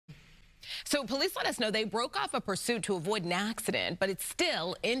So police let us know they broke off a pursuit to avoid an accident, but it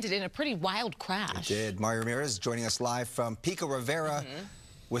still ended in a pretty wild crash. It did. Mario Ramirez joining us live from Pico Rivera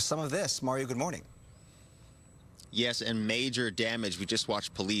with some of this. Mario, good morning. Yes, and major damage. We just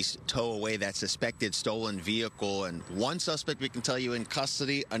watched police tow away that suspected stolen vehicle, and one suspect we can tell you in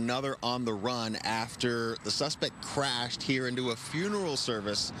custody, another on the run after the suspect crashed here into a funeral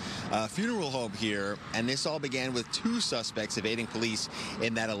service, funeral home here, and this all began with two suspects evading police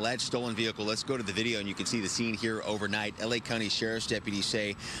in that alleged stolen vehicle. Let's go to the video, and you can see the scene here overnight. L.A. County Sheriff's deputies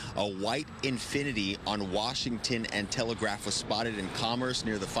say a white Infiniti on Washington and Telegraph was spotted in Commerce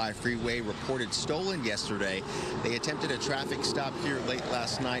near the 5 freeway, reported stolen yesterday. They attempted a traffic stop here late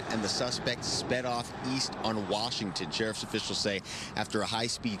last night, and the suspect sped off east on Washington. Sheriff's officials say after a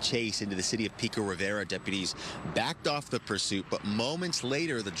high-speed chase into the city of Pico Rivera, deputies backed off the pursuit, but moments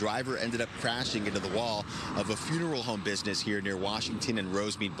later, the driver ended up crashing into the wall of a funeral home business here near Washington and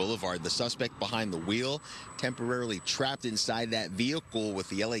Rosemead Boulevard. The suspect behind the wheel temporarily trapped inside that vehicle, with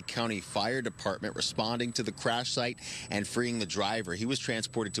the L.A. County Fire Department responding to the crash site and freeing the driver. He was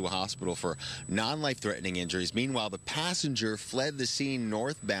transported to a hospital for non-life-threatening injuries. Meanwhile, the passenger fled the scene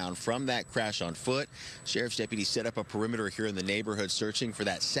northbound from that crash on foot. Sheriff's deputies set up a perimeter here in the neighborhood searching for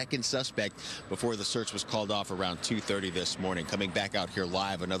that second suspect before the search was called off around 2:30 this morning. Coming back out here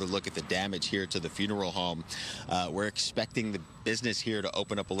live, another look at the damage here to the funeral home. We're expecting the business here to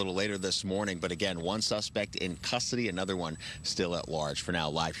open up a little later this morning, but again, one suspect in custody, another one still at large. For now,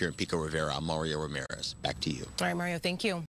 live here in Pico Rivera, I'm Mario Ramirez. Back to you. All right, Mario, thank you.